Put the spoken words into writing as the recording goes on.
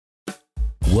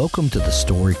Welcome to the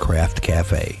Storycraft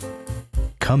Cafe.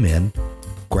 Come in,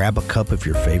 grab a cup of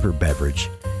your favorite beverage,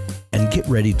 and get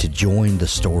ready to join the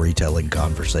storytelling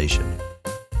conversation.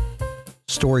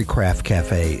 Storycraft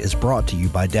Cafe is brought to you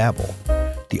by Dabble,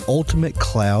 the ultimate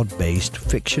cloud-based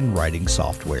fiction writing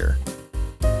software.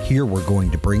 Here we're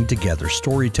going to bring together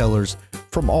storytellers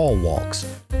from all walks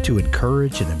to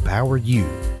encourage and empower you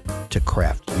to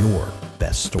craft your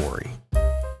best story.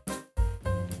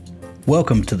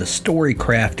 Welcome to the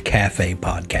Storycraft Cafe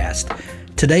podcast.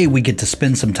 Today we get to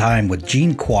spend some time with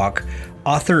Jean Kwok,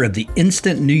 author of the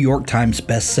instant New York Times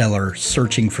bestseller,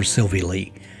 Searching for Sylvie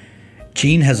Lee.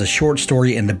 Jean has a short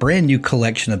story in the brand new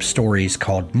collection of stories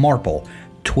called Marple,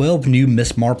 12 New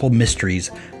Miss Marple Mysteries,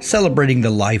 celebrating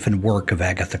the life and work of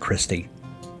Agatha Christie.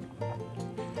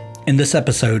 In this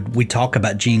episode, we talk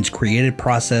about Jean's creative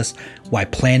process, why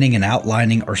planning and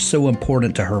outlining are so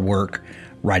important to her work,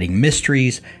 writing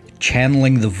mysteries,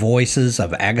 channeling the voices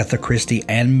of Agatha Christie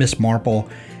and Miss Marple,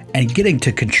 and getting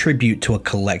to contribute to a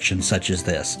collection such as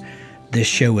this. This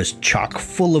show is chock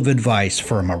full of advice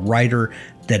from a writer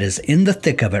that is in the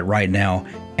thick of it right now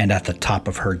and at the top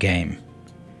of her game.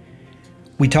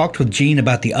 We talked with Jean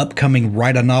about the upcoming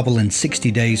Write a Novel in 60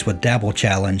 Days with Dabble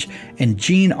Challenge, and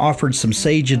Jean offered some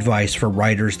sage advice for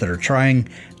writers that are trying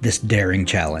this daring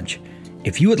challenge.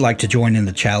 If you would like to join in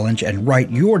the challenge and write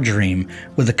your dream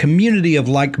with a community of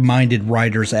like-minded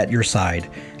writers at your side,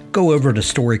 go over to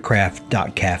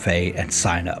storycraft.cafe and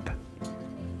sign up.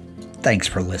 Thanks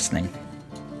for listening.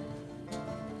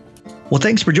 Well,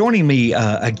 thanks for joining me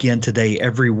again today,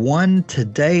 everyone.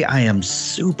 Today, I am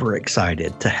super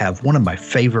excited to have one of my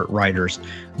favorite writers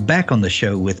back on the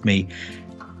show with me.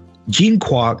 Jean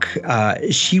Kwok,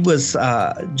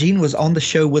 Jean was on the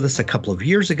show with us a couple of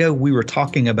years ago. We were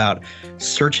talking about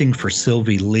Searching for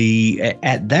Sylvie Lee.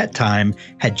 At that time,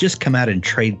 had just come out in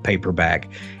trade paperback.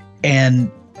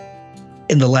 And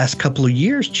in the last couple of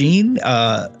years, Jean,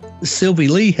 Sylvie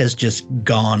Lee has just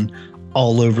gone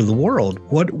all over the world.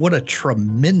 What a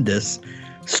tremendous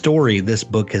story this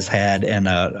book has had, and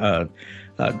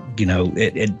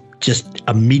it just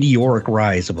a meteoric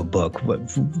rise of a book.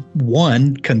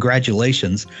 One,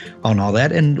 congratulations on all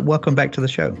that, and welcome back to the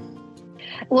show.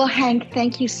 Well, Hank,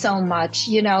 thank you so much.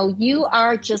 You know, you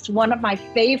are just one of my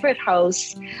favorite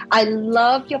hosts. I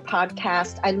love your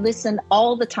podcast. I listen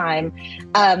all the time.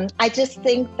 I just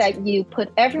think that you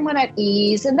put everyone at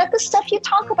ease and that the stuff you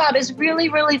talk about is really,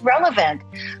 really relevant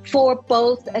for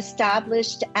both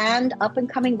established and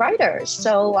up-and-coming writers.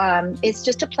 So it's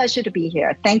just a pleasure to be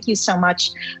here. Thank you so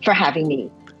much for having me.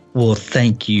 Well,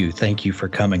 thank you. Thank you for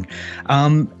coming.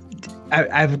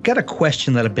 I've got a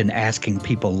question that I've been asking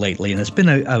people lately, and it's been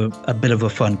a bit of a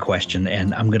fun question,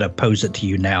 and I'm going to pose it to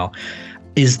you now.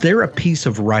 Is there a piece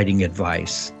of writing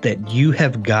advice that you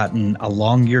have gotten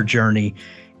along your journey,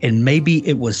 and maybe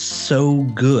it was so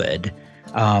good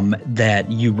that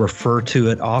you refer to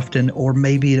it often, or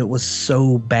maybe it was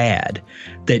so bad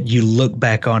that you look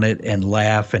back on it and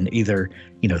laugh and either,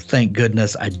 thank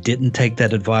goodness I didn't take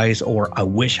that advice, or I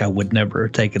wish I would never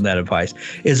have taken that advice?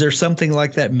 Is there something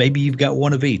like that? Maybe you've got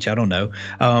one of each. I don't know.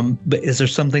 But is there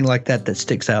something like that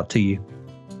sticks out to you?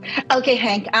 Okay,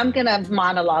 Hank, I'm going to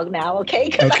monologue now, okay?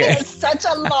 Because I have such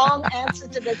a long answer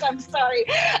to this. I'm sorry.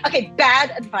 Okay,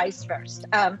 bad advice first.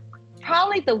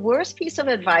 Probably the worst piece of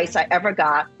advice I ever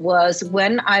got was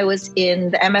when I was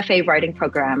in the MFA writing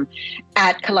program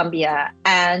at Columbia,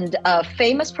 and a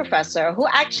famous professor who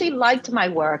actually liked my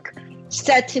work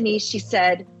said to me, she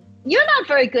said, "You're not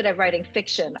very good at writing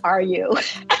fiction, are you?"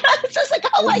 And I was just like,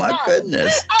 oh my God.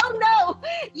 Goodness. Oh no.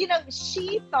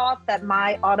 She thought that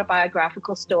my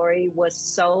autobiographical story was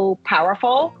so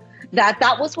powerful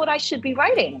that was what I should be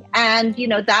writing. And,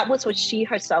 that was what she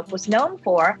herself was known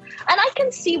for. And I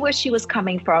can see where she was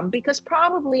coming from, because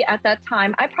probably at that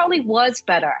time, I probably was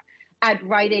better at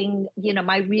writing,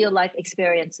 my real life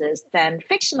experiences than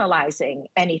fictionalizing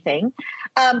anything.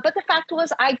 But the fact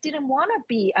was, I didn't want to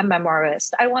be a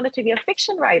memoirist. I wanted to be a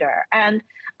fiction writer. And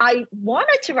I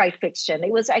wanted to write fiction.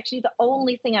 It was actually the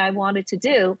only thing I wanted to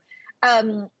do.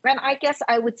 And I guess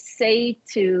I would say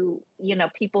to,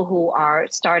 people who are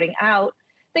starting out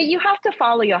that you have to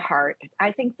follow your heart.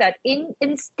 I think that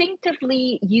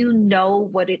instinctively,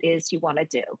 what it is you want to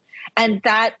do. And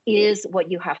that is what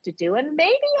you have to do. And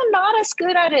maybe you're not as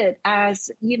good at it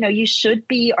as, you should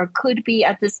be or could be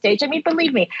at this stage. I mean,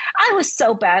 believe me, I was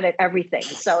so bad at everything.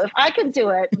 So if I can do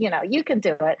it, you can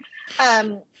do it.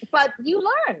 But you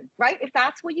learn, right? If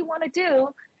that's what you want to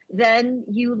do, then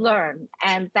you learn.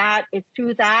 And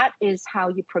through that is how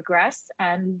you progress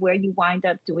and where you wind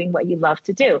up doing what you love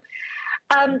to do.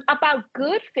 About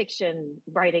good fiction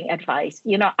writing advice,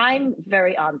 I'm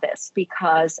very on this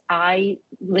because I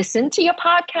listen to your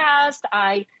podcast.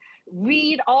 I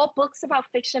read all books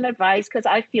about fiction advice because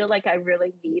I feel like I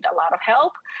really need a lot of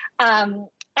help. And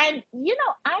I'm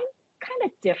kind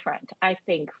of different, I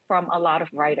think, from a lot of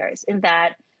writers in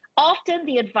that often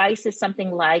the advice is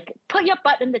something like, put your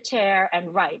butt in the chair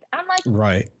and write. I'm like,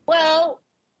 right. Well,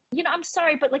 I'm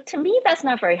sorry, but like to me, that's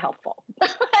not very helpful.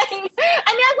 I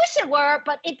wish it were,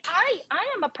 but I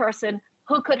am a person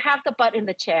who could have the butt in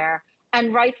the chair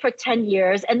and write for 10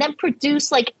 years and then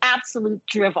produce like absolute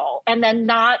drivel and then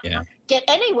not get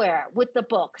anywhere with the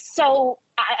book. So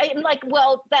I'm like,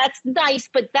 well, that's nice,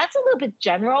 but that's a little bit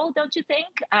general, don't you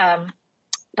think?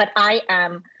 But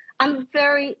I'm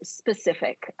very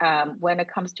specific when it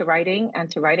comes to writing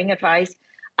and to writing advice.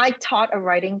 I taught a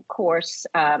writing course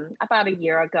about a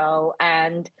year ago,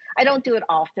 and I don't do it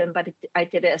often, but I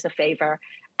did it as a favor.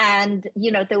 And,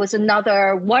 there was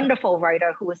another wonderful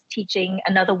writer who was teaching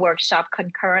another workshop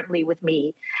concurrently with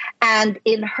me. And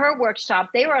in her workshop,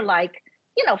 they were like,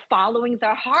 following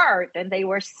their heart, and they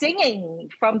were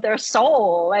singing from their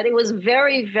soul. And it was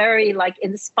very, very like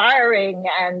inspiring.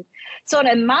 And so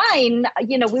in mine,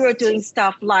 we were doing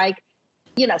stuff like,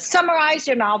 summarize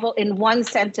your novel in one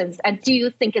sentence. And do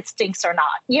you think it stinks or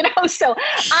not? So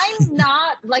I'm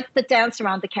not like the dance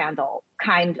around the candle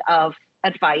kind of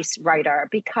advice writer,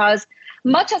 because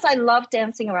much as I love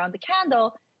dancing around the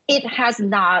candle, it has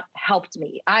not helped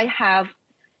me.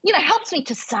 It helps me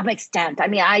to some extent. I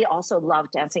mean, I also love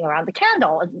dancing around the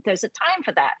candle, and there's a time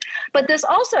for that. But there's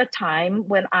also a time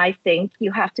when I think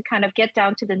you have to kind of get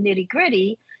down to the nitty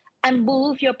gritty and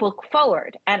move your book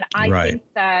forward. And I think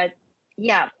that,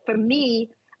 for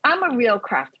me, I'm a real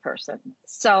craft person.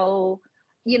 So,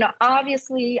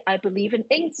 obviously I believe in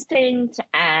instinct,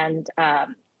 and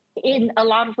in a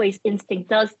lot of ways, instinct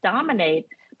does dominate.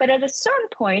 But at a certain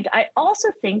point, I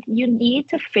also think you need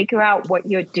to figure out what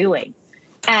you're doing.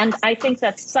 And I think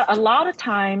that a lot of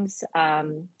times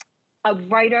a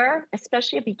writer,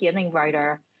 especially a beginning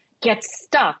writer, gets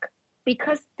stuck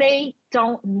because they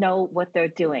don't know what they're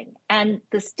doing. And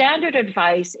the standard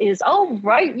advice is,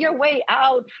 write your way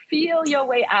out, feel your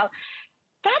way out.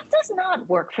 That does not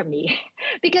work for me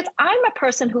because I'm a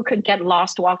person who could get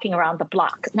lost walking around the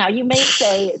block. Now, you may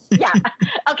say,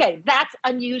 okay, that's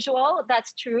unusual.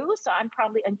 That's true. So I'm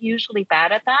probably unusually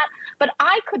bad at that. But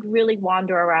I could really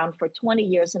wander around for 20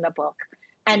 years in a book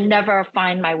and never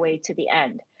find my way to the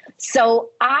end.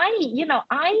 So I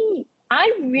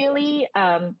really,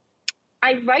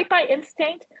 I write by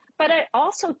instinct, but I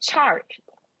also chart.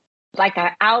 Like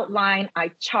I outline, I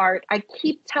chart. I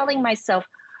keep telling myself,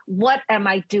 what am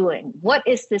I doing? What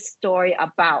is this story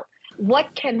about?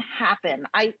 What can happen?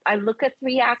 I look at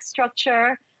 3-act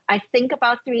structure. I think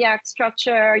about 3-act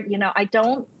structure. I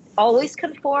don't always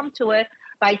conform to it,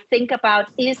 but I think about,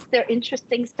 is there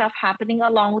interesting stuff happening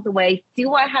along the way?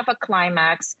 Do I have a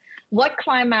climax? What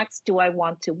climax do I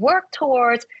want to work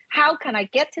towards? How can I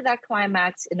get to that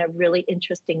climax in a really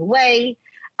interesting way?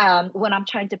 When I'm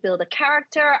trying to build a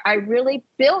character, I really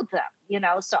build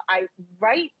them, so I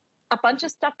write a bunch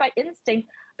of stuff by instinct,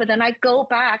 but then I go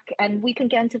back, and we can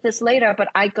get into this later, but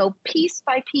I go piece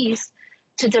by piece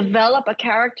to develop a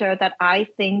character that I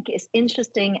think is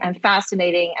interesting and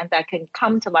fascinating and that can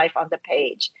come to life on the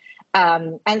page.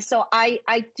 And so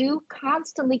I do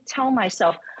constantly tell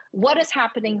myself, what is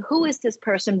happening? Who is this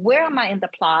person? Where am I in the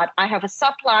plot? I have a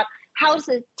subplot. How does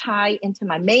it tie into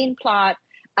my main plot?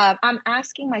 I'm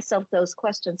asking myself those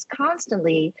questions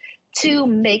constantly to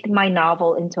make my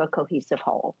novel into a cohesive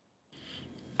whole.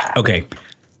 Okay,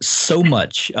 so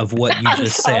much of what you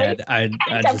just said,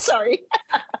 I'm sorry.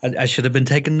 I should have been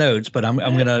taking notes, but I'm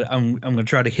gonna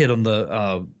try to hit on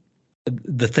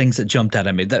the things that jumped out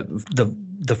at me.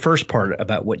 The first part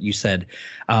about what you said,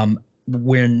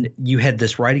 when you had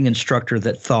this writing instructor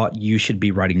that thought you should be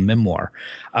writing memoir.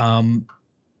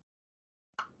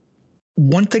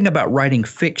 One thing about writing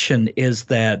fiction is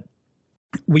that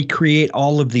we create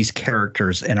all of these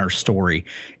characters in our story,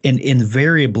 and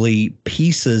invariably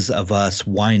pieces of us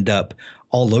wind up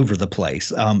all over the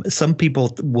place. Some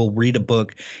people will read a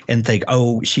book and think,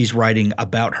 oh, she's writing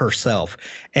about herself.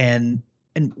 And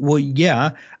well,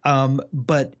 yeah.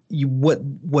 But what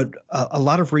a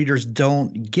lot of readers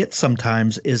don't get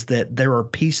sometimes is that there are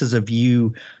pieces of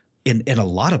you in a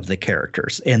lot of the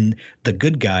characters, in the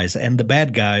good guys and the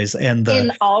bad guys, and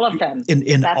in all of them,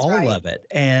 in all of it.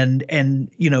 And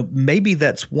maybe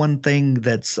that's one thing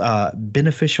that's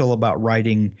beneficial about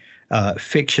writing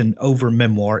fiction over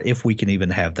memoir, if we can even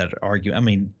have that argument. I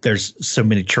mean, there's so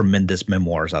many tremendous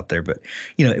memoirs out there, but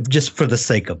just for the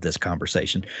sake of this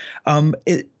conversation,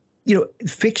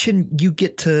 fiction, you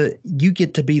get to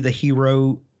be the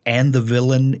hero and the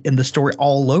villain in the story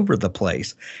all over the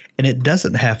place, and it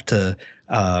doesn't have to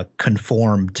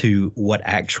conform to what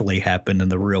actually happened in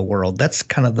the real world. That's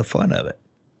kind of the fun of it.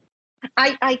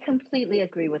 I completely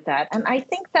agree with that. And I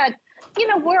think that,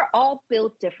 we're all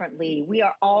built differently. We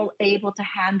are all able to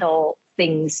handle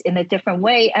things in a different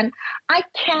way. And I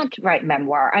can't write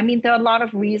memoir. I mean, there are a lot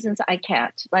of reasons I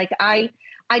can't. Like, I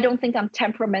don't think I'm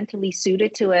temperamentally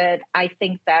suited to it. I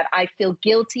think that I feel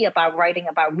guilty about writing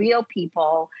about real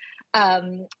people.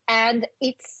 And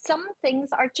some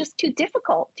things are just too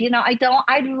difficult.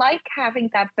 I like having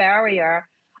that barrier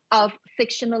of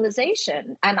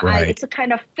fictionalization, and Right. it's a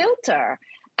kind of filter.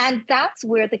 And that's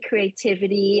where the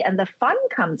creativity and the fun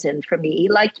comes in for me.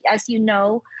 Like, as you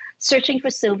know, Searching for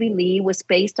Sylvie Lee was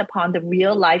based upon the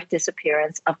real life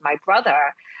disappearance of my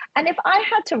brother. And if I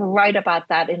had to write about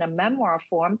that in a memoir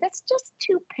form, that's just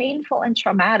too painful and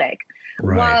traumatic.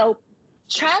 Right. While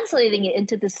translating it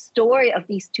into the story of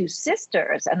these two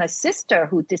sisters, and a sister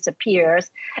who disappears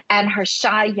and her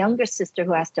shy younger sister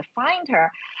who has to find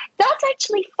her, that's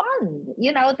actually fun.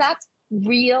 That's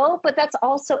real, but that's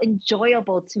also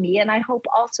enjoyable to me, and I hope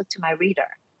also to my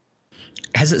reader.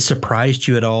 Has it surprised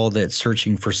you at all that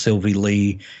Searching for Sylvie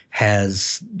Lee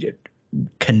has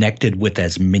connected with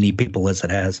as many people as it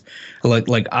has?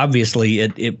 Like obviously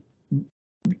it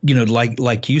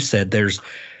like you said, there's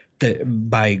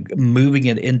by moving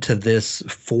it into this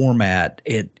format,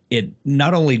 it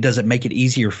not only does it make it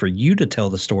easier for you to tell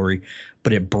the story,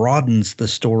 but it broadens the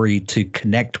story to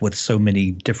connect with so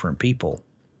many different people.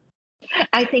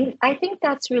 I think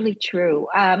that's really true.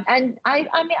 And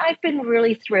I mean, I've been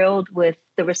really thrilled with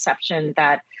the reception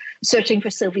that Searching for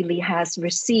Sylvie Lee has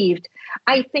received.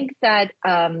 I think that,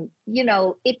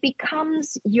 it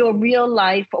becomes your real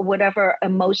life, or whatever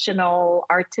emotional,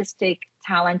 artistic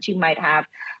talent you might have,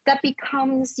 that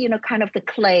becomes, kind of the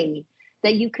clay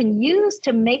that you can use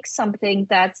to make something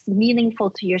that's meaningful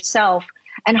to yourself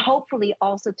and hopefully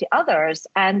also to others.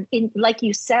 And like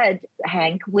you said,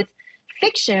 Hank, with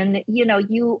fiction,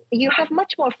 you have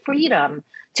much more freedom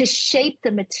to shape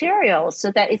the material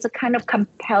so that it's a kind of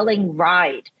compelling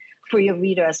ride for your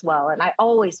reader as well. And I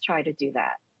always try to do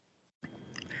that.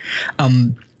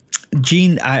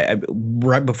 Jean,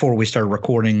 right before we started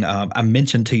recording, I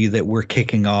mentioned to you that we're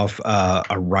kicking off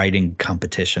a writing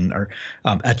competition, or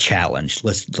a challenge.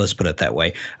 Let's put it that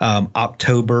way.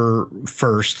 October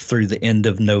 1st through the end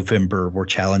of November, we're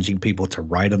challenging people to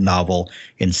write a novel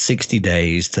in 60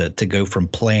 days to go from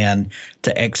plan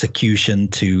to execution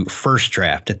to first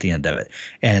draft at the end of it.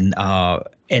 And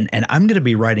I'm going to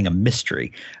be writing a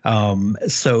mystery.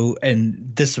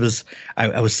 This was,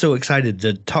 I was so excited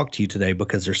to talk to you today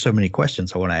because there's so many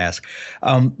questions I want to ask.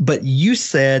 But you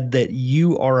said that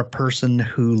you are a person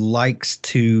who likes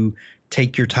to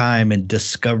take your time and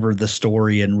discover the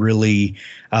story and really,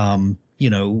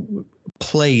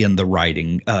 play in the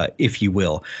writing, if you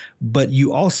will. But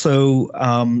you also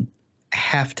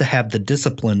have to have the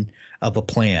discipline of a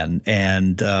plan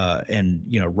and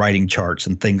writing charts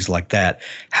and things like that.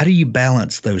 How do you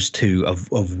balance those two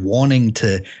of wanting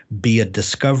to be a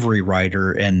discovery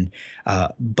writer and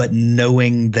but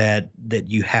knowing that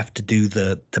you have to do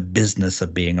the business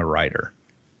of being a writer?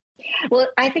 Well,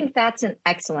 I think that's an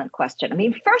excellent question. I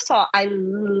mean, first of all, I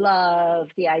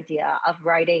love the idea of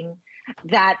writing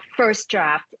that first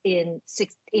draft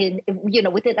within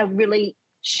a really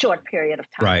short period of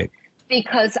time. Right.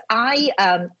 Because I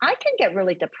can get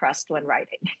really depressed when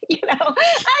writing.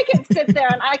 I can sit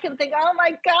there and I can think, oh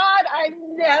my God,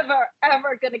 I'm never,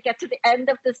 ever going to get to the end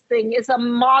of this thing. It's a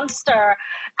monster.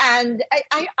 And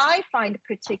I find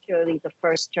particularly the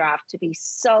first draft to be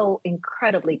so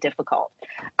incredibly difficult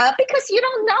because you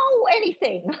don't know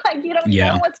anything. Like, you don't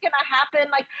know what's going to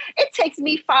happen. Like, it takes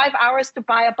me 5 hours to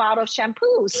buy a bottle of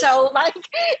shampoo. So, like,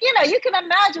 you can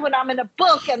imagine when I'm in a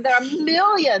book and there are a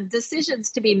million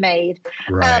decisions to be made.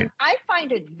 Right. I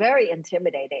find it very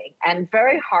intimidating and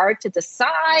very hard to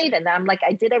decide. And I'm like,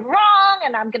 I did it wrong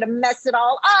and I'm going to mess it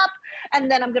all up.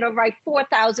 And then I'm going to write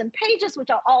 4,000 pages,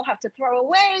 which I'll all have to throw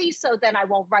away. So then I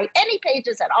won't write any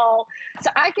pages at all.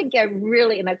 So I can get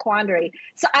really in a quandary.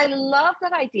 So I love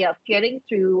that idea of getting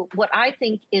through what I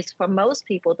think is for most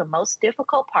people the most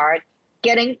difficult part,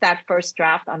 getting that first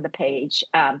draft on the page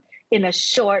in a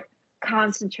short,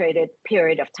 concentrated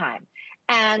period of time.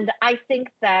 And I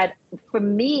think that for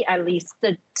me, at least,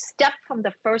 the step from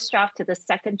the first draft to the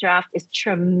second draft is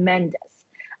tremendous.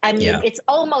 I mean, It's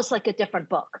almost like a different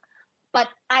book. But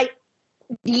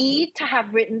need to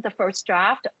have written the first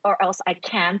draft, or else I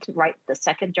can't write the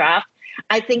second draft.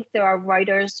 I think there are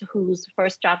writers whose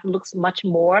first draft looks much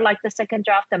more like the second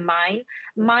draft than mine.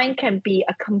 Mine can be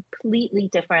a completely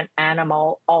different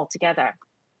animal altogether.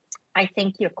 I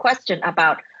think your question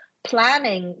about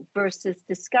planning versus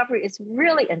discovery is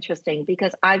really interesting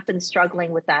because I've been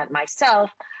struggling with that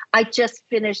myself. I just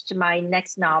finished my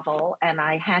next novel and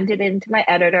I handed it in to my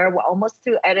editor. We're almost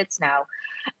through edits now.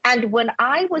 And when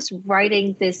I was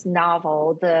writing this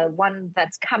novel, the one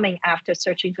that's coming after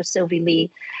Searching for Sylvie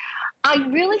Lee, I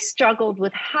really struggled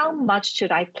with how much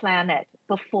should I plan it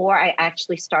before I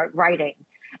actually start writing.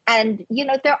 And,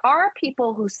 there are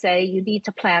people who say you need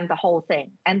to plan the whole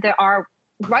thing. And there are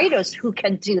writers who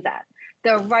can do that.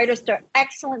 There are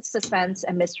excellent suspense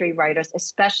and mystery writers,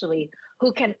 especially,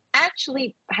 who can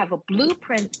actually have a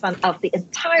blueprint of the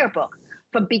entire book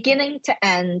from beginning to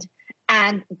end,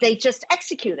 and they just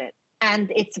execute it.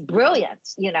 And it's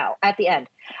brilliant, at the end.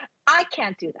 I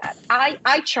can't do that.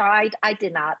 I tried. That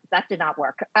did not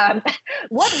work.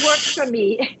 What works for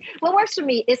me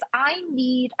is I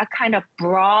need a kind of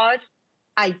broad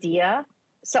idea.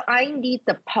 So I need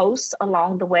the posts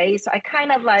along the way. So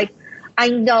I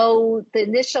know the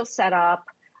initial setup.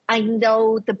 I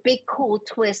know the big cool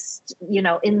twist,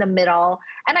 in the middle.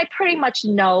 And I pretty much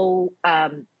know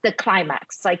the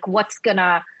climax, like what's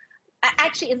gonna,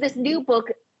 actually in this new book,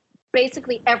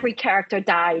 basically every character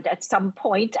died at some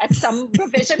point, at some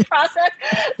revision process.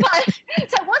 But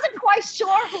so I wasn't quite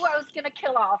sure who I was going to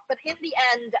kill off. But in the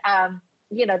end,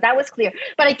 that was clear.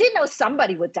 But I did know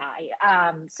somebody would die.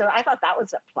 So I thought that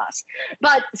was a plus.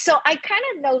 But so I kind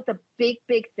of know the big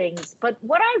things. But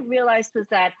what I realized was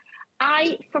that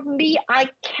I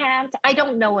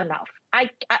don't know enough. I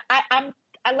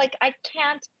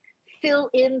can't fill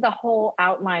in the whole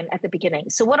outline at the beginning.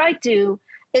 So what I do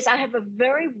is I have a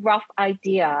very rough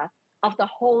idea of the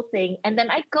whole thing. And then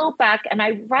I go back and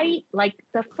I write like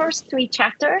the first 3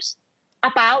 chapters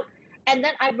and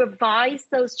then I revise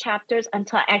those chapters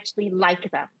until I actually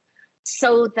like them,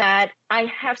 so that I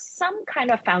have some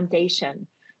kind of foundation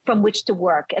from which to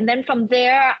work. And then from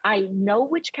there, I know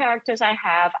which characters I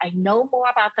have. I know more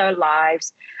about their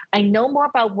lives. I know more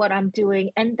about what I'm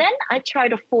doing. And then I try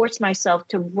to force myself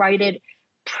to write it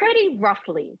pretty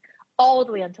roughly all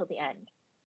the way until the end.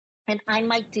 And I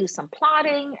might do some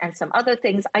plotting and some other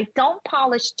things. I don't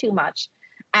polish too much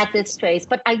at this phase,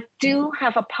 but I do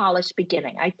have a polished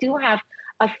beginning. I do have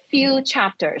a few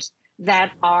chapters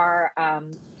that are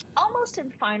almost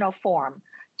in final form,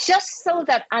 just so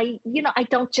that I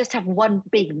don't just have one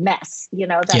big mess,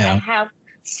 I have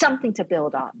something to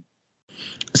build on.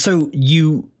 So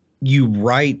you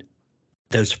write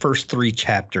those first 3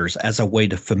 chapters as a way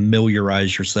to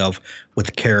familiarize yourself with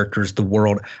the characters, the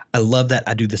world. I love that.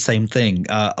 I do the same thing.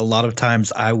 A lot of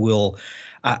times I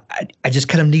just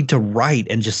kind of need to write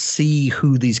and just see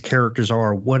who these characters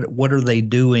are. What are they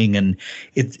doing? And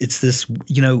it's this,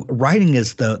 writing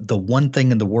is the one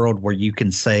thing in the world where you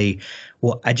can say,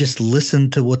 well, I just listen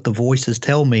to what the voices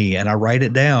tell me and I write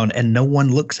it down, and no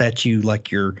one looks at you like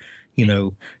you're,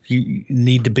 you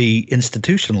need to be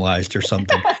institutionalized or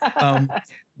something.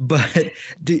 But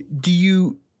do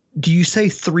you say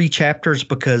 3 chapters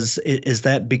because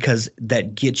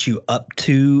that gets you up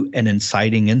to an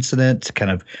inciting incident, kind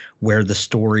of where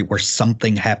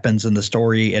something happens in the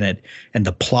story and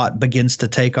the plot begins to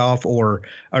take off? Or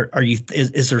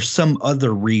is there some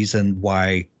other reason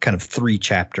why kind of 3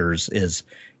 chapters is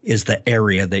the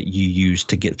area that you use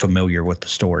to get familiar with the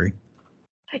story?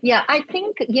 Yeah, I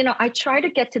think, I try to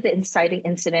get to the inciting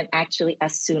incident actually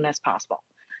as soon as possible.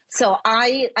 So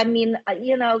I mean,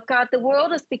 God, the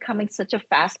world is becoming such a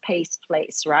fast-paced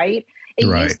place, right? It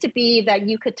used to be that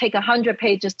you could take 100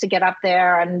 pages to get up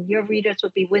there and your readers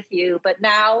would be with you. But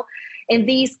now in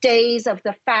these days of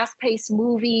the fast-paced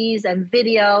movies and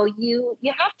video, you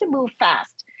have to move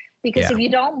fast, because if you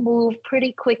don't move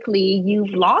pretty quickly,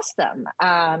 you've lost them.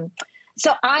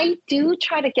 So I do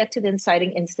try to get to the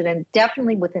inciting incident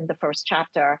definitely within the first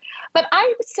chapter. But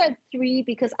I said 3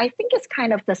 because I think it's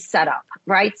kind of the setup,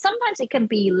 right? Sometimes it can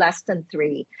be less than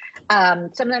 3.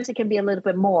 Sometimes it can be a little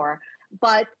bit more.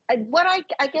 But what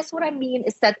I mean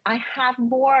is that I have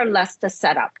more or less the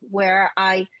setup where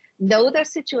I know their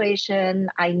situation.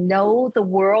 I know the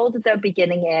world they're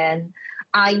beginning in.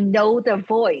 I know their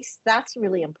voice. That's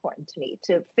really important to me,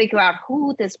 to figure out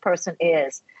who this person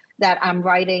is that I'm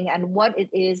writing and what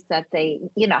it is that they,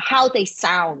 how they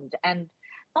sound, and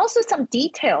also some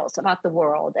details about the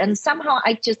world. And somehow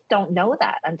I just don't know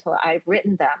that until I've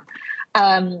written them.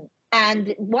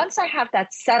 And once I have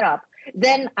that set up,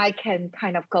 then I can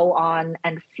kind of go on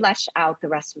and flesh out the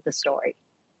rest of the story.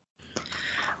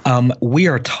 We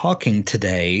are talking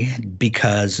today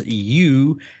because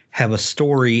you have a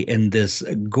story in this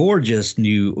gorgeous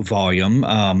new volume,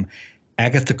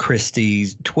 Agatha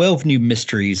Christie's 12 New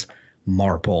Mysteries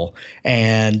Marple.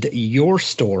 And your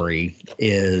story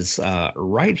is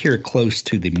right here close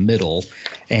to the middle.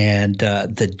 And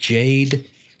the Jade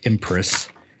Empress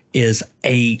is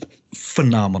a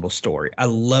phenomenal story. I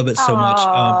love it so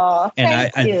much.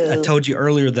 And I told you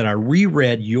earlier that I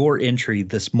reread your entry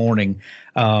this morning,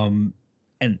 and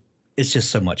it's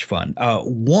just so much fun.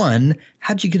 One,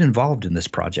 how'd you get involved in this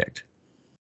project?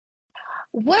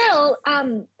 Well,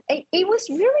 it was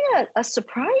really a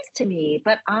surprise to me,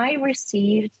 but I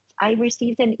received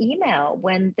an email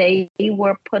when they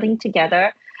were putting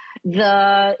together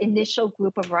the initial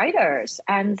group of writers.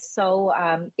 And so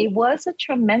it was a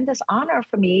tremendous honor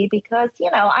for me because,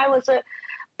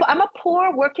 I'm a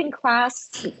poor working class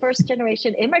first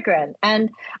generation immigrant. And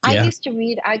I used to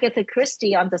read Agatha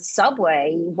Christie on the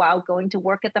subway while going to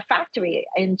work at the factory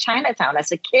in Chinatown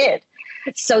as a kid.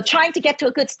 So trying to get to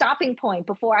a good stopping point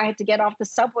before I had to get off the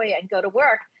subway and go to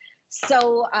work.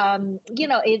 So,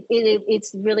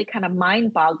 it's really kind of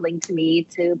mind-boggling to me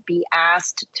to be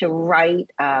asked to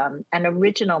write an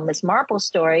original Miss Marple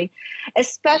story,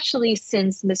 especially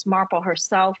since Miss Marple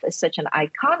herself is such an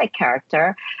iconic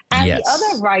character. And the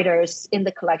other writers in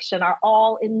the collection are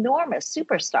all enormous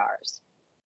superstars.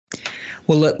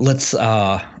 Well, let's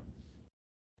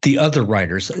the other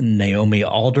writers, Naomi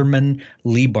Alderman,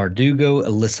 Leigh Bardugo,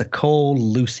 Alyssa Cole,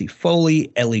 Lucy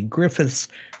Foley, Ellie Griffiths,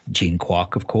 Jean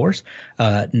Kwok, of course,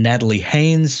 Natalie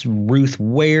Haynes, Ruth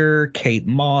Ware, Kate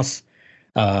Moss,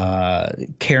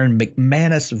 Karen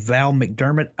McManus, Val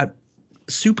McDermott,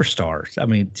 superstars. I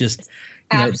mean, just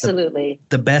absolutely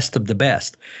the best of the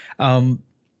best.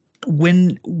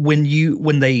 When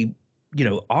they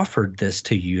offered this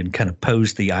to you and kind of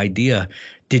posed the idea,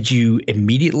 did you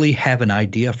immediately have an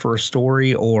idea for a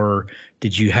story, or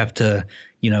did you have to,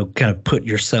 kind of put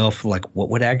yourself like, what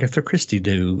would Agatha Christie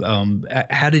do?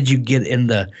 How did you get in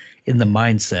the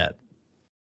mindset?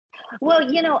 Well,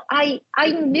 I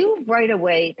knew right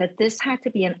away that this had to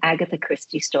be an Agatha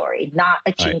Christie story, not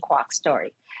a Jean Kwok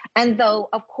story. And though,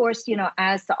 of course,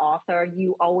 as the author,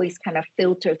 you always kind of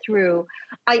filter through,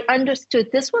 I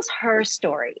understood this was her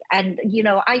story. And,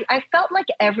 I felt like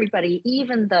everybody,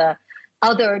 even the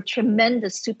other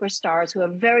tremendous superstars who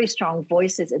have very strong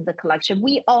voices in the collection,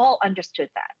 we all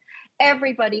understood that.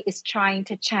 Everybody is trying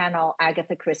to channel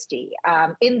Agatha Christie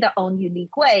in their own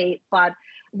unique way, but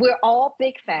we're all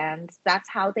big fans. That's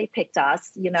how they picked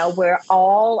us. We're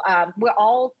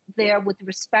all there with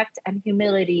respect and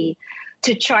humility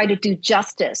to try to do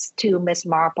justice to Miss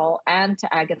Marple and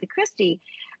to Agatha Christie.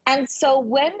 And so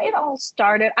when it all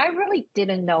started, I really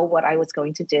didn't know what I was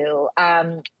going to do.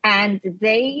 And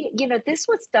they, this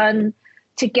was done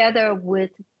together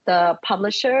with the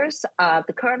publishers,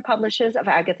 the current publishers of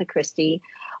Agatha Christie,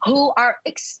 who are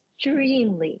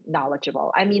extremely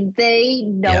knowledgeable. I mean, they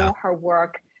know her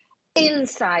work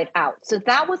inside out. So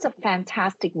that was a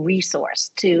fantastic resource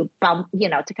to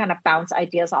kind of bounce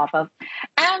ideas off of.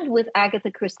 And with Agatha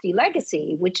Christie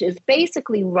Legacy, which is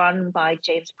basically run by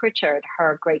James Pritchard,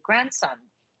 her great grandson,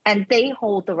 and they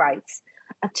hold the rights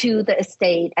to the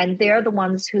estate. And they're the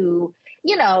ones who,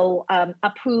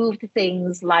 approved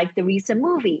things like the recent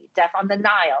movie, Death on the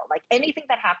Nile. Like anything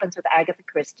that happens with Agatha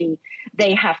Christie,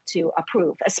 they have to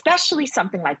approve, especially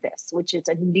something like this, which is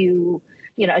a new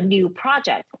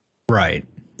project. Right.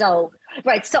 So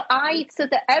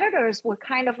the editors were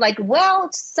kind of like, we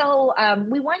want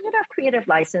you to have creative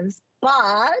license,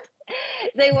 but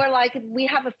they were like, we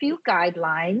have a few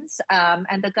guidelines.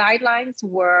 And the guidelines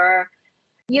were,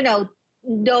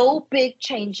 no big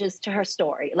changes to her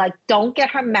story. Like, don't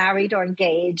get her married or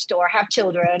engaged or have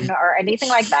children or anything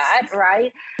like that,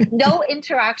 right? No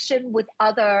interaction with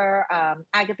other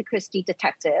Agatha Christie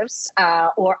detectives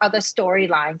or other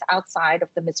storylines outside of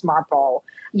the Miss Marple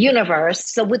universe.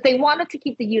 So they wanted to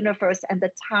keep the universe and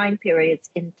the time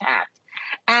periods intact.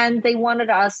 And they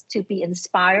wanted us to be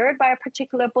inspired by a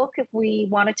particular book if we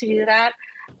wanted to do that,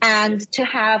 and to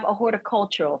have a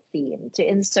horticultural theme, to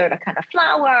insert a kind of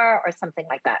flower or something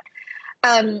like that.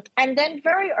 And then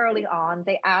very early on,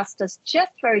 they asked us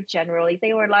just very generally,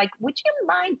 they were like, would you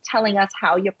mind telling us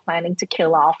how you're planning to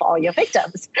kill off all your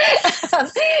victims?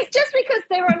 Just because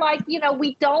they were like,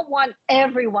 we don't want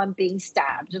everyone being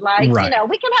stabbed. Like,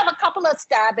 we can have a couple of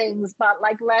stabbings, but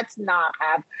like, let's not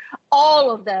have all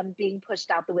of them being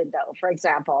pushed out the window, for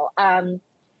example.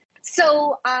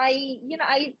 So I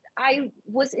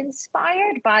was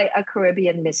inspired by A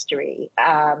Caribbean Mystery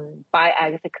by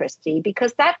Agatha Christie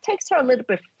because that takes her a little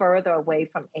bit further away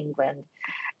from England.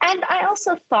 And I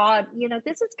also thought,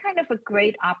 this is kind of a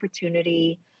great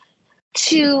opportunity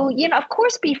to, of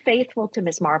course, be faithful to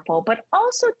Miss Marple, but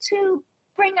also to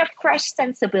bring a fresh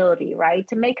sensibility, right?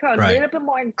 To make her a little bit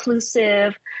more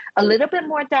inclusive, a little bit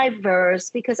more diverse,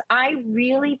 because I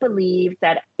really believe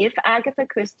that if Agatha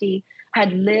Christie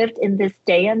had lived in this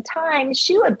day and time,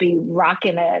 she would be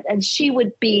rocking it and she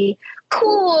would be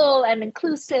cool and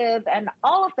inclusive and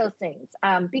all of those things.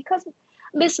 Because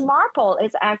Miss Marple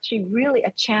is actually really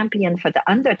a champion for the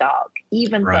underdog,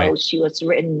 even though she was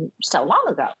written so long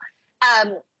ago.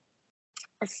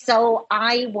 So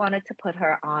I wanted to put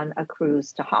her on a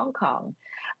cruise to Hong Kong,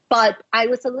 but I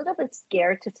was a little bit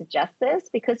scared to suggest this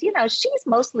because, she's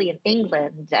mostly in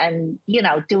England and,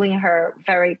 doing her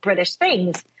very British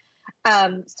things.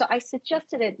 So I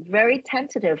suggested it very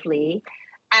tentatively.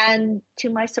 And to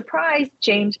my surprise,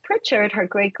 James Pritchard, her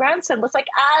great grandson, was like,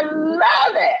 I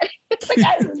love it. It's like,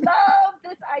 I love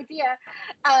this idea.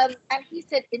 And he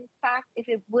said, in fact, if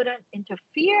it wouldn't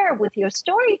interfere with your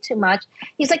story too much,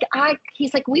 he's like,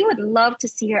 we would love to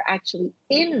see her actually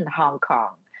in Hong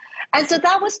Kong. And so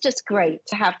that was just great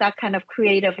to have that kind of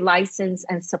creative license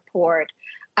and support.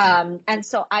 And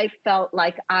so I felt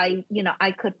like I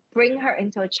could bring her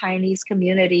into a Chinese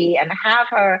community and have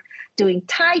her doing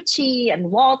Tai Chi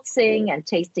and waltzing and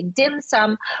tasting dim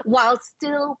sum while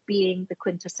still being the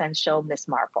quintessential Miss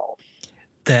Marple.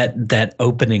 That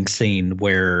opening scene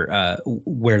where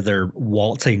they're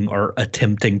waltzing or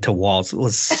attempting to waltz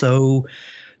was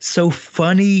so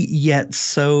funny yet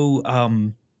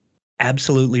so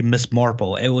absolutely Miss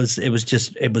Marple. It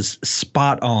was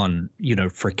spot on,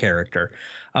 for character.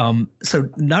 So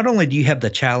not only do you have the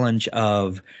challenge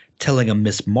of telling a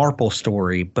Miss Marple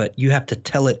story, but you have to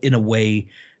tell it in a way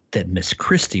that Miss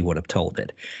Christie would have told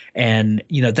it. And,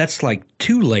 that's like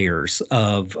two layers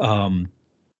of,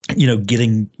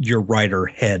 getting your writer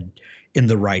head in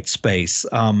the right space.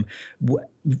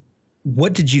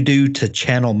 What did you do to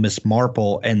channel Miss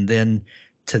Marple and then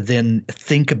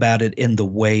think about it in the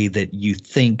way that you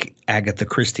think Agatha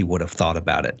Christie would have thought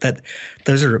about it?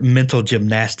 Those are mental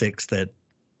gymnastics that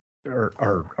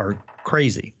are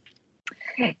crazy.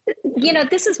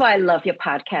 This is why I love your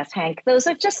podcast, Hank. Those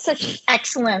are just such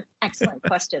excellent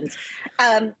questions.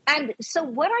 And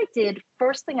so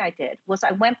first thing I did was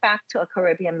I went back to A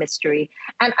Caribbean Mystery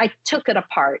and I took it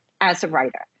apart as a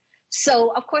writer.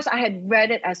 So, of course, I had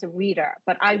read it as a reader,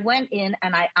 but I went in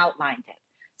and I outlined it.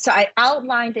 So I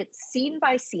outlined it scene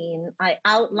by scene. I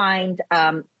outlined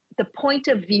the point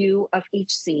of view of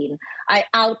each scene. I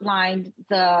outlined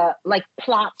the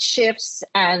plot shifts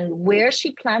and where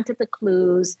she planted the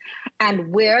clues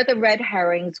and where the red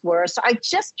herrings were. So I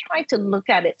just tried to look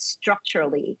at it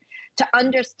structurally to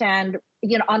understand,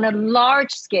 on a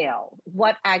large scale,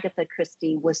 what Agatha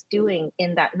Christie was doing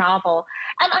in that novel.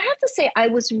 And I have to say, I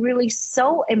was really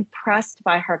so impressed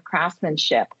by her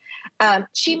craftsmanship.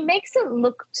 She makes it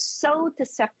look so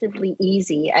deceptively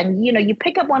easy. And, you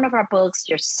pick up one of her books,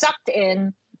 you're sucked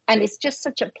in, and it's just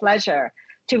such a pleasure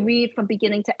to read from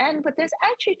beginning to end. But there's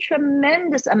actually a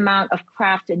tremendous amount of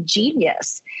craft and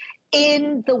genius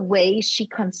in the way she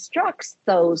constructs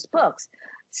those books.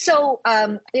 So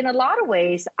in a lot of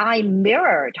ways, I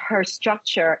mirrored her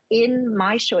structure in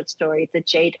my short story, The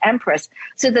Jade Empress,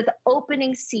 so that the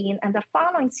opening scene and the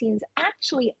following scenes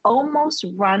actually almost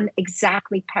run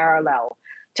exactly parallel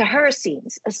to her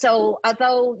scenes. So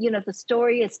although, the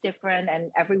story is different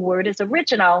and every word is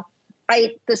original,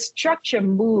 the structure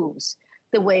moves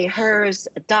the way hers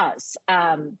does.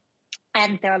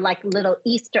 And they're like little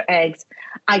Easter eggs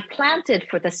I planted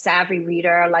for the savvy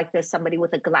reader, like there's somebody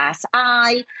with a glass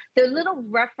eye. They're little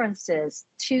references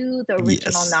to the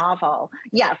original novel.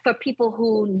 Yeah, for people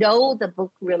who know the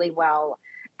book really well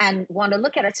and want to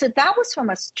look at it. So that was from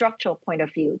a structural point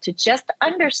of view, to just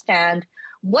understand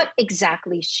what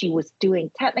exactly she was doing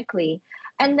technically.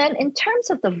 And then in terms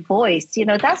of the voice,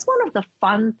 that's one of the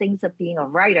fun things of being a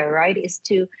writer, right, is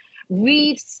to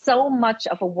read so much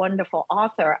of a wonderful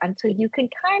author until you can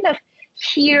kind of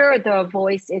hear the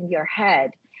voice in your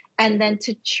head, and then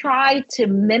to try to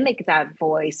mimic that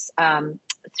voice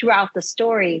throughout the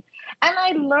story. And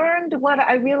I learned what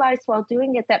I realized while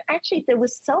doing it, that actually there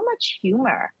was so much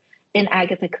humor in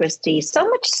Agatha Christie, so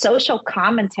much social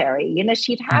commentary.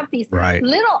 She'd have these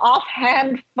little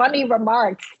offhand funny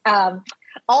remarks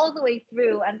all the way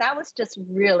through. And that was just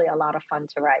really a lot of fun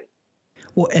to write.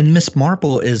 Well, and Miss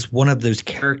Marple is one of those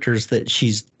characters that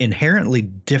she's inherently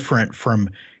different from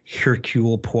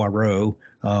Hercule Poirot.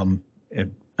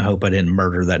 I hope I didn't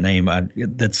murder that name.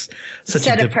 That's such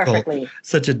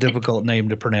a difficult name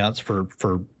to pronounce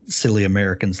for silly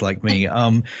Americans like me.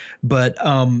 But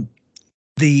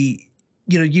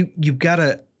you've got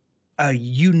a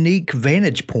unique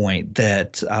vantage point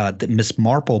that Miss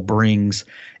Marple brings,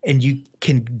 and you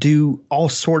can do all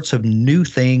sorts of new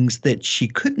things that she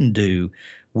couldn't do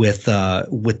with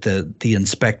the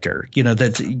inspector.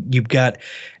 That you've got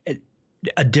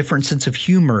a different sense of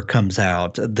humor comes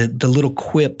out. The little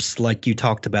quips like you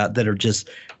talked about that are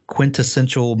just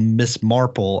quintessential Miss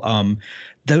Marple.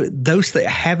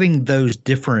 Having those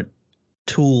different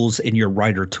tools in your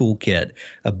writer toolkit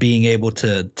of being able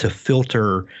to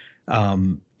filter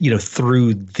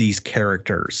through these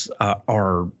characters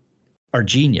are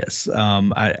genius.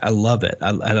 I love it.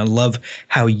 I love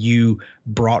how you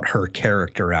brought her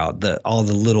character out. All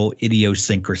the little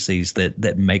idiosyncrasies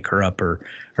that make her up are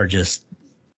just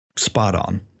spot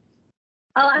on.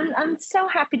 Oh, I'm so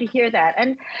happy to hear that.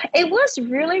 And it was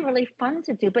really, really fun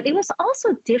to do, but it was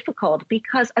also difficult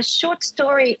because a short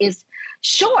story is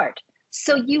short.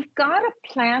 So you've got to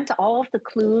plant all of the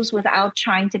clues without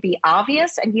trying to be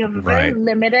obvious, and you have a very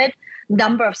limited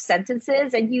number of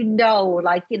sentences. And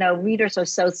readers are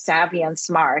so savvy and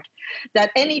smart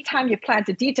that anytime you plant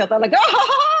a detail, they're like,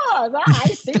 oh, I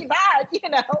see that,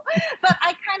 But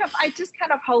I just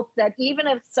kind of hope that even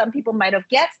if some people might have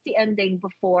guessed the ending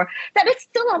before, that it's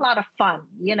still a lot of fun.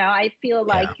 I feel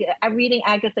like reading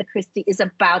Agatha Christie is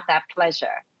about that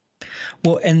pleasure.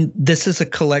 Well, and this is a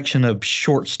collection of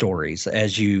short stories,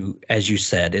 as you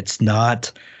said. It's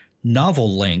not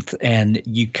novel length, and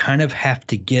you kind of have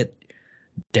to get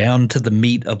down to the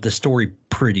meat of the story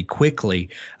pretty quickly.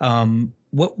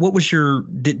 What was your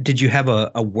did you have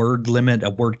a word limit, a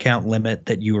word count limit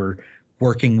that you were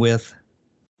working with?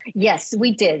 Yes,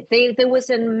 we did. There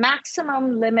was a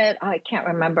maximum limit. I can't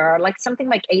remember, like something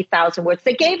like 8,000 words.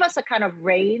 They gave us a kind of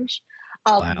range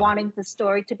of wanting the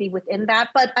story to be within that.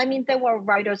 But I mean, there were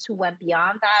writers who went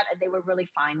beyond that, and they were really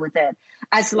fine with it,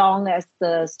 as long as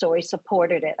the story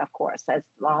supported it, of course, as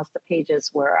long as the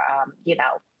pages were,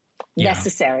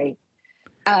 necessary.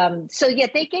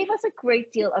 They gave us a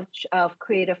great deal of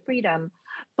creative freedom,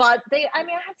 but I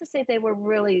have to say they were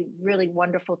really, really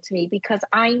wonderful to me because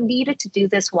I needed to do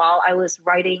this while I was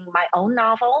writing my own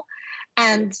novel.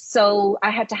 And so I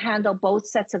had to handle both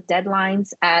sets of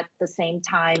deadlines at the same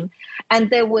time. And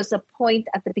there was a point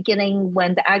at the beginning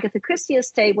when the Agatha Christie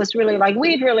estate was really like,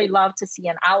 we'd really love to see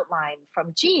an outline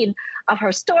from Jean of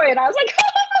her story. And I was like,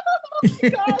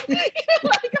 oh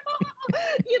my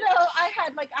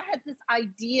God, I had this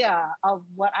idea of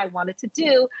what I wanted to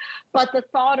do, but the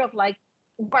thought of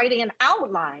writing an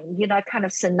outline, kind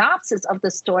of synopsis of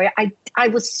the story, I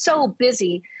was so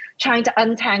busy trying to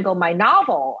untangle my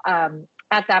novel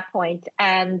at that point.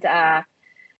 And Anna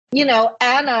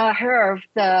Herv,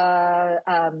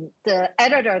 the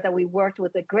editor that we worked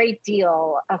with a great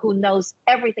deal, who knows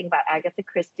everything about Agatha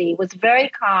Christie, was very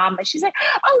calm. And she's like,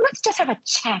 oh, let's just have a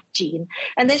chat, Jean.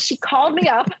 And then she called me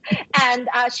up and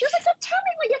she was like, so tell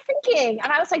me what you're thinking.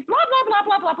 And I was like, blah, blah, blah,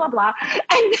 blah, blah, blah, blah.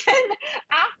 And then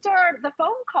after the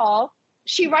phone call,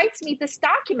 she writes me this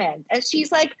document and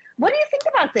she's like, what do you think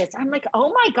about this? I'm like,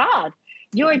 oh my God,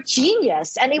 you're a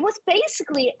genius. And it was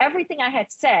basically everything I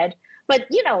had said, but,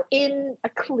 in a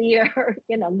clear,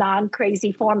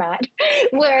 non-crazy format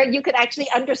where you could actually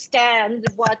understand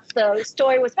what the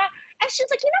story was about. And she's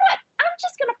like, you know what? I'm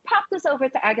just going to pop this over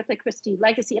to Agatha Christie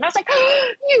Legacy. And I was like,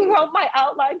 oh, you wrote my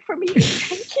outline for me.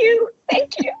 Thank you.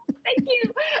 Thank you. Thank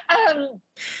you.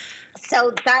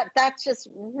 So that just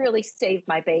really saved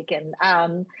my bacon.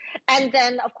 And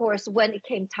then, of course, when it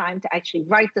came time to actually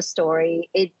write the story,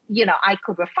 I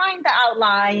could refine the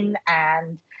outline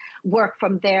and work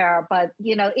from there. But,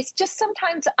 it's just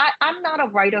sometimes I'm not a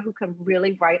writer who can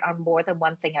really write on more than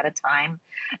one thing at a time.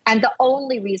 And the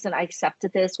only reason I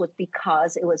accepted this was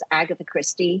because it was Agatha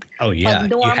Christie. Oh, yeah.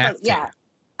 Normally,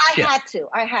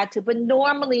 I had to. But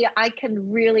normally I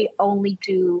can really only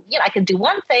do, I can do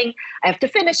one thing. I have to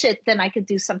finish it. Then I can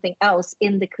do something else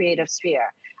in the creative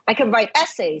sphere. I can write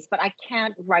essays, but I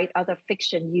can't write other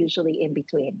fiction usually in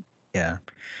between. Yeah.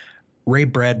 Ray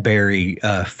Bradbury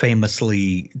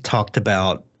famously talked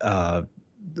about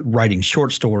writing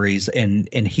short stories, and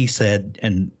he said,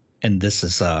 and this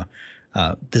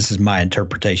is my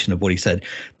interpretation of what he said,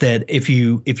 that if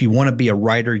you want to be a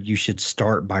writer, you should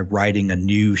start by writing a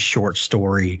new short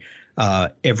story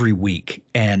every week,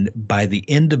 and by the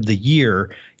end of the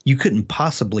year, you couldn't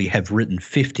possibly have written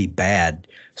 50 bad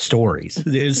stories.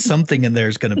 There's something in there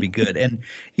is going to be good, and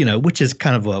which is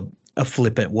kind of a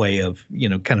flippant way of,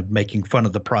 kind of making fun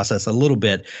of the process a little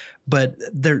bit, but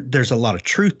there's a lot of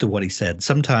truth to what he said.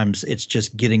 Sometimes it's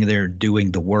just getting there,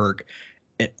 doing the work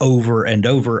over and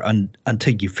over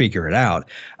until you figure it out.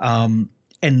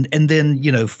 And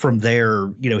then, from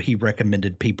there, he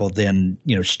recommended people then,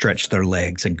 stretch their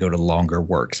legs and go to longer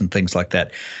works and things like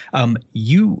that.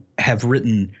 You have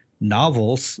written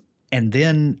novels and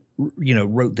then,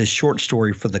 wrote this short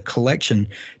story for the collection.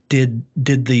 Did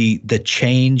the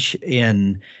change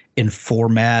in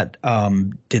format,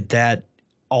 did that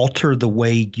alter the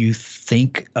way you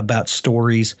think about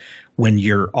stories when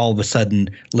you're all of a sudden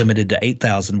limited to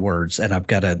 8,000 words and I've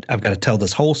got to tell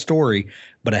this whole story,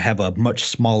 but I have a much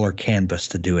smaller canvas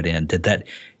to do it in? Did that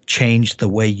change the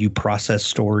way you process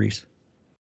stories?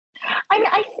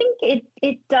 I think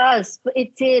it does.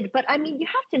 It did. But I mean, you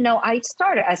have to know, I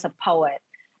started as a poet.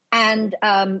 And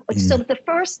so the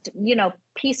first,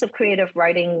 piece of creative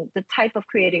writing, the type of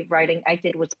creative writing I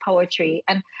did was poetry.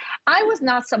 And I was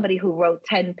not somebody who wrote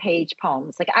 10-page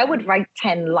poems. Like I would write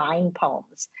 10-line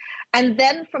poems. And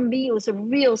then for me, it was a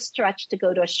real stretch to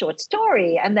go to a short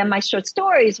story. And then my short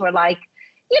stories were like,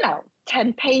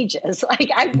 10 pages. Like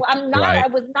I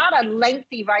was not a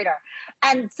lengthy writer.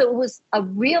 And so it was a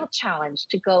real challenge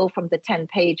to go from the 10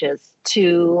 pages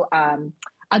to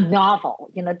a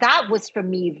novel. That was for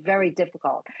me very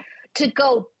difficult. To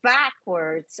go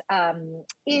backwards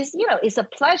is a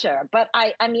pleasure. But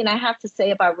I mean, I have to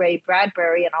say about Ray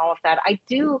Bradbury and all of that, I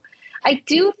do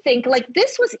think like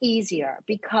this was easier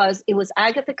because it was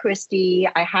Agatha Christie.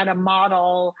 I had a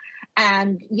model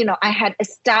and, I had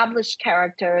established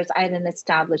characters. I had an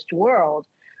established world.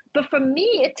 But for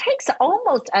me, it takes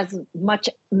almost as much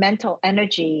mental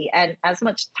energy and as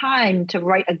much time to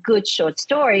write a good short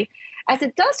story as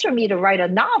it does for me to write a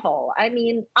novel. I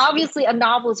mean, obviously a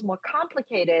novel is more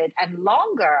complicated and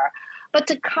longer, but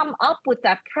to come up with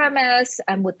that premise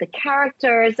and with the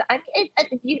characters,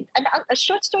 a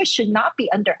short story should not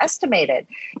be underestimated.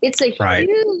 It's a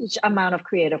huge amount of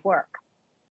creative work.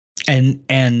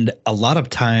 And a lot of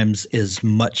times is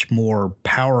much more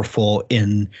powerful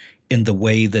in the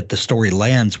way that the story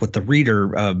lands with the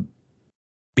reader,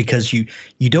 because you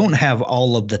don't have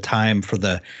all of the time for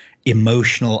the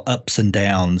emotional ups and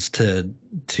downs to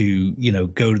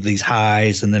go to these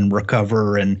highs and then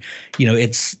recover, and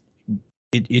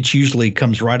it usually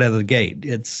comes right out of the gate.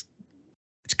 It's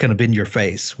kind of in your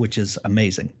face, which is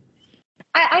amazing.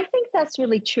 I think that's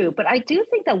really true. But I do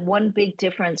think that one big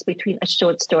difference between a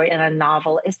short story and a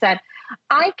novel is that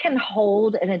I can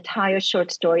hold an entire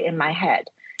short story in my head.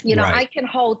 I can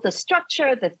hold the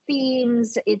structure, the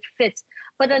themes, it fits.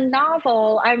 But a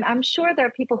novel, I'm sure there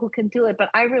are people who can do it, but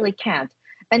I really can't.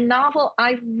 A novel,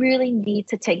 I really need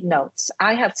to take notes.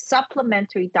 I have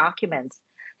supplementary documents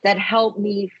that help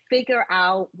me figure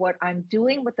out what I'm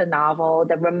doing with the novel,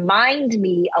 that remind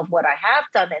me of what I have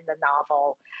done in the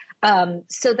novel,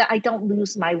 so that I don't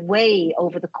lose my way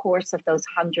over the course of those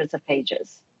hundreds of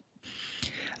pages.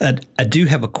 I do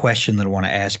have a question that I want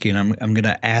to ask you, and I'm going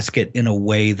to ask it in a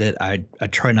way that I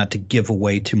try not to give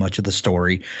away too much of the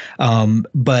story.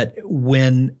 But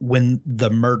when the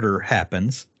murder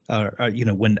happens,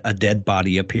 when a dead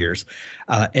body appears,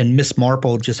 and Miss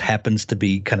Marple just happens to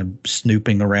be kind of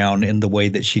snooping around in the way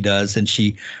that she does, and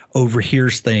she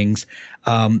overhears things,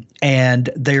 and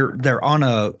they're on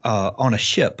a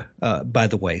ship, by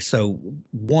the way. So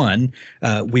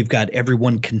we've got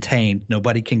everyone contained,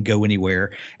 nobody can go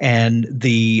anywhere, and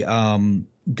the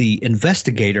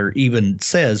investigator even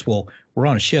says, well, we're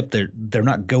on a ship. They're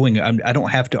not going. I don't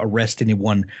have to arrest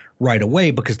anyone right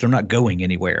away because they're not going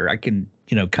anywhere. I can,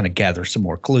 kind of gather some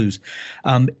more clues.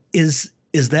 Is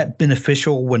that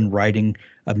beneficial when writing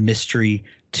a mystery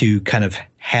to kind of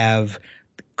have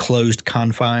closed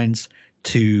confines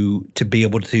to be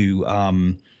able to,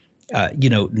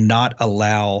 not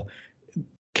allow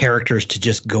characters to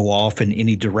just go off in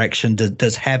any direction?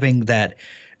 Does having that,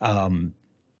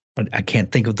 I can't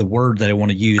think of the word that I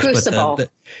want to use. Crucible.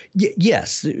 But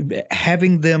yes,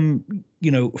 having them,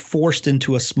 forced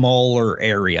into a smaller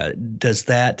area, does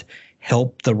that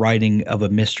help the writing of a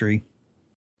mystery?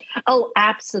 Oh,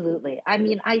 absolutely. I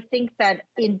mean, I think that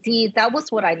indeed that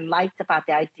was what I liked about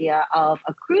the idea of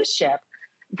a cruise ship.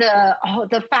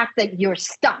 The fact that you're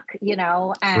stuck,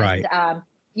 and right.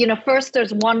 First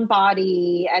there's one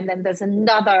body and then there's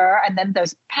another and then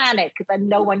there's panic that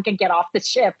no one can get off the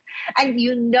ship. And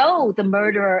the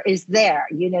murderer is there.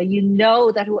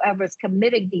 That whoever's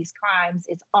committing these crimes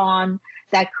is on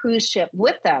that cruise ship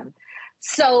with them.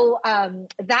 So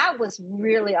that was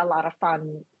really a lot of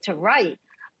fun to write.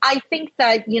 I think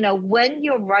that, when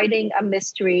you're writing a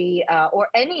mystery or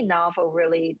any novel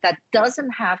really that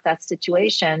doesn't have that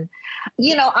situation,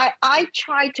 I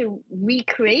try to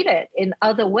recreate it in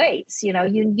other ways.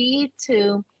 You need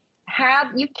to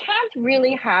you can't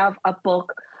really have a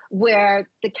book where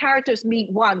the characters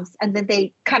meet once and then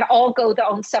they kind of all go their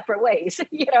own separate ways.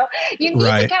 You need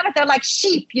to they're like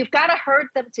sheep. You've got to herd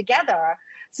them together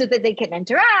so that they can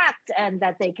interact and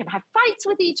that they can have fights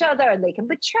with each other and they can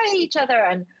betray each other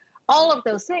and all of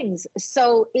those things.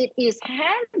 So it is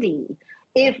handy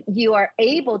if you are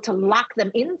able to lock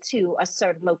them into a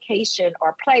certain location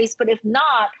or place. But if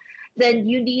not, then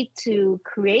you need to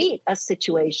create a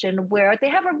situation where they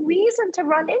have a reason to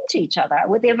run into each other,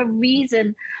 where they have a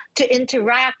reason to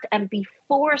interact and be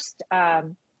forced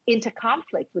into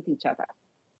conflict with each other.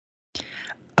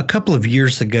 A couple of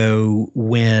years ago,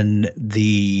 when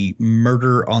the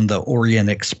Murder on the Orient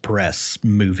Express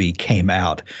movie came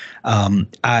out,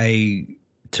 I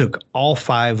took all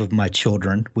 5 of my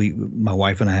children. My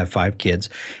wife and I have 5 kids,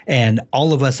 and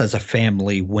all of us as a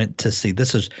family went to see.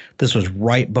 This was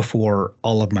right before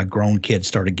all of my grown kids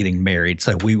started getting married,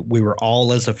 so we were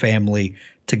all as a family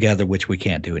together, which we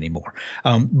can't do anymore.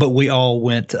 But we all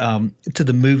went to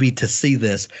the movie to see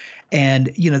this, and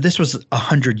this was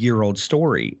 100-year-old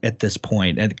story at this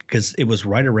point, and because it was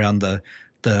right around the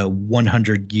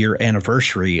 100-year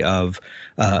anniversary of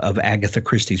Agatha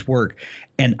Christie's work.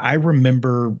 And I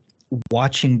remember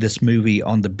watching this movie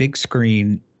on the big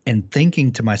screen and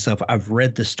thinking to myself, I've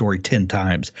read this story 10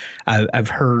 times. I've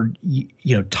heard,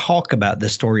 talk about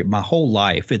this story my whole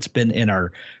life. It's been in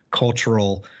our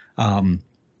cultural,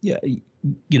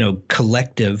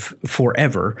 collective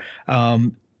forever.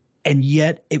 And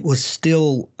yet it was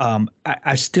still,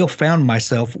 I still found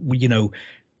myself,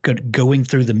 going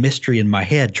through the mystery in my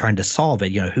head, trying to solve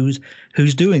it. Who's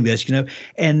doing this?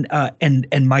 And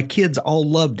my kids all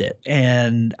loved it,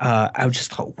 and I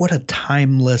just thought, what a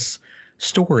timeless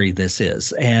story this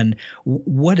is. And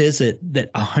what is it that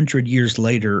 100 years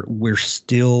later we're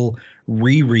still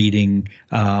rereading?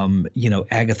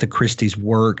 Agatha Christie's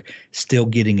work, still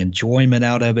getting enjoyment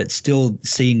out of it, still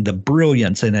seeing the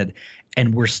brilliance in it,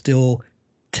 and we're still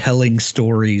telling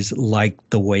stories like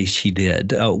the way she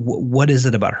did. What is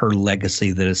it about her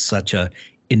legacy that is such a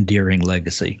endearing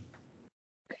legacy?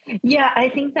 Yeah, I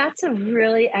think that's a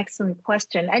really excellent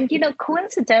question. And,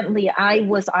 coincidentally, I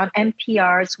was on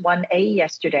NPR's 1A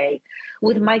yesterday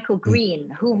with Michael Green,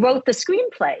 who wrote the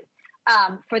screenplay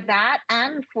for that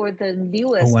and for the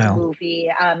newest movie,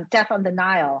 Death on the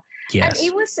Nile. Yes. And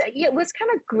it was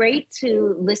kind of great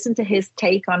to listen to his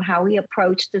take on how he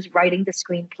approached writing the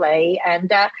screenplay.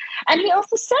 And he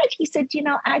also said,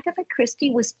 Agatha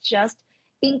Christie was just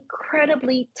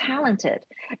incredibly talented.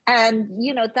 And,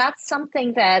 that's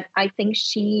something that I think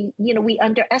we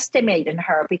underestimate in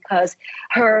her because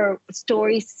her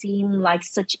stories seem like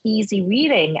such easy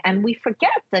reading. And we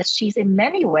forget that she's in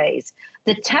many ways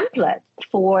the template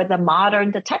for the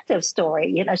modern detective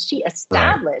story. She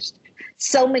established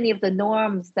so many of the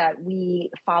norms that we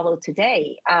follow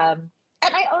today. And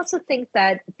I also think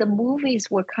that the movies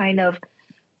were kind of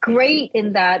great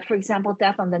in that, for example,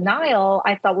 Death on the Nile,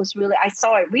 I thought I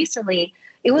saw it recently.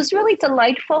 It was really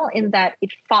delightful in that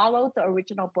it followed the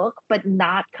original book, but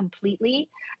not completely.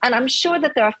 And I'm sure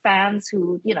that there are fans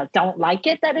who, don't like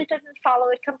it, that it didn't follow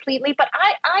it completely. But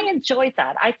I enjoyed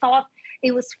that. I thought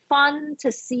it was fun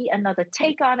to see another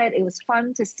take on it. It was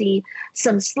fun to see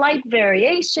some slight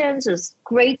variations. It was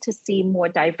great to see more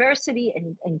diversity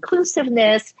and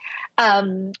inclusiveness.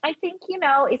 I think,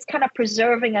 it's kind of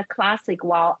preserving a classic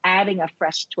while adding a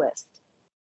fresh twist.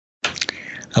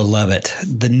 I love it.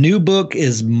 The new book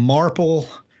is Marple,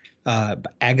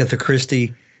 Agatha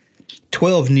Christie.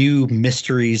 12 new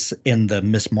mysteries in the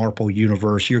Miss Marple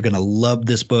universe. You're going to love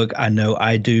this book. I know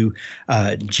I do.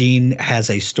 Jean has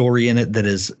a story in it that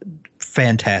is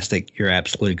fantastic. You're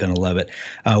absolutely going to love it.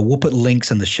 We'll put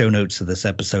links in the show notes of this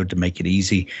episode to make it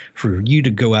easy for you to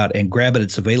go out and grab it.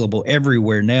 It's available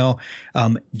everywhere now.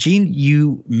 Jean,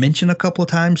 you mentioned a couple of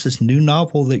times this new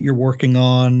novel that you're working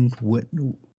on.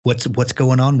 What's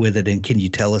going on with it, and can you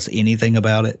tell us anything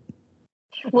about it?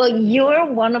 Well, you're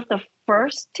one of the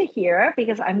first to hear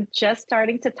because I'm just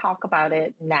starting to talk about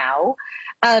it now.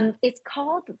 It's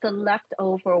called The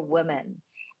Leftover Women.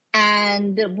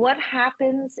 And what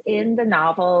happens in the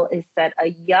novel is that a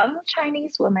young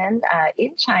Chinese woman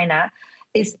in China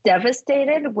is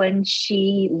devastated when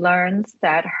she learns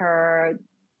that her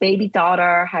baby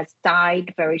daughter has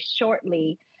died very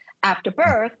shortly after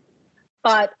birth.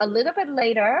 But a little bit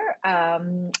later,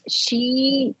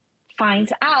 she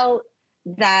finds out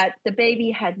that the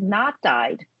baby had not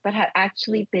died, but had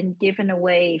actually been given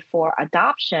away for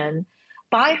adoption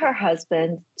by her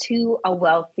husband to a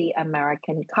wealthy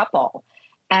American couple.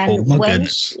 And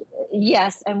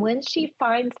and when she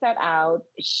finds that out,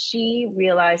 she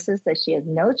realizes that she has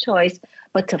no choice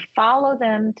but to follow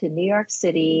them to New York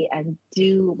City and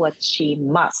do what she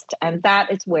must. And that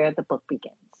is where the book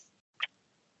begins.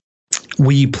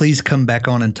 Will you please come back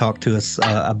on and talk to us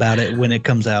about it when it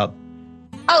comes out?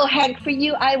 Oh, Hank, for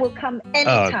you, I will come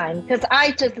anytime because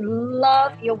I just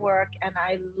love your work and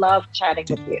I love chatting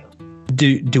with you.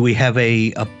 Do we have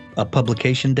a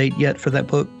publication date yet for that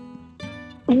book?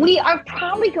 We are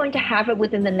probably going to have it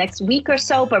within the next week or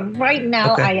so, but right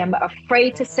now I am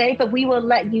afraid to say, but we will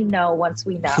let you know once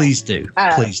we know. Please do.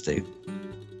 Please do.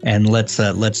 And let's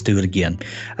do it again.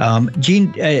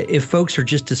 Jean, if folks are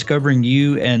just discovering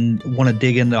you and want to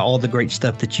dig into all the great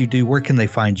stuff that you do, where can they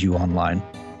find you online?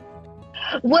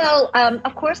 Well,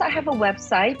 of course, I have a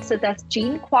website. So that's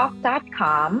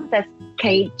jeankwok.com. That's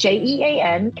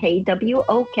JeanKwok.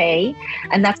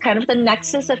 And that's kind of the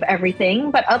nexus of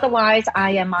everything. But otherwise,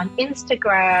 I am on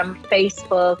Instagram,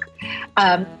 Facebook,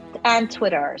 and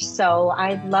Twitter. So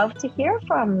I'd love to hear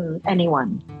from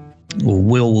anyone.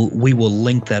 We will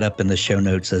link that up in the show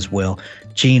notes as well.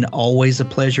 Jean, always a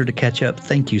pleasure to catch up.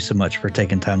 Thank you so much for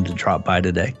taking time to drop by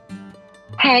today.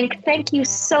 Hank, thank you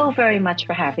so very much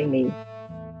for having me.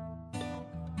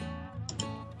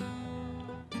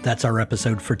 That's our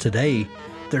episode for today.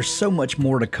 There's so much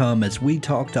more to come as we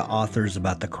talk to authors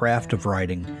about the craft of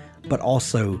writing, but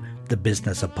also the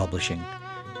business of publishing.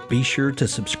 Be sure to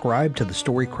subscribe to the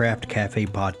Storycraft Cafe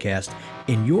podcast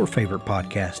in your favorite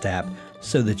podcast app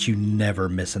so that you never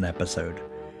miss an episode.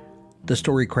 The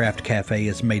Storycraft Cafe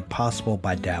is made possible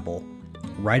by Dabble.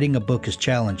 Writing a book is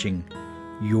challenging.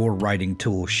 Your writing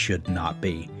tool should not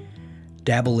be.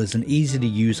 Dabble is an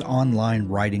easy-to-use online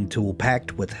writing tool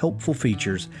packed with helpful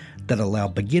features that allow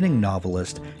beginning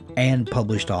novelists and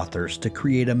published authors to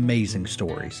create amazing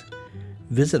stories.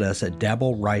 Visit us at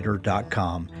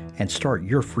dabblewriter.com and start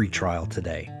your free trial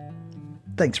today.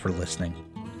 Thanks for listening.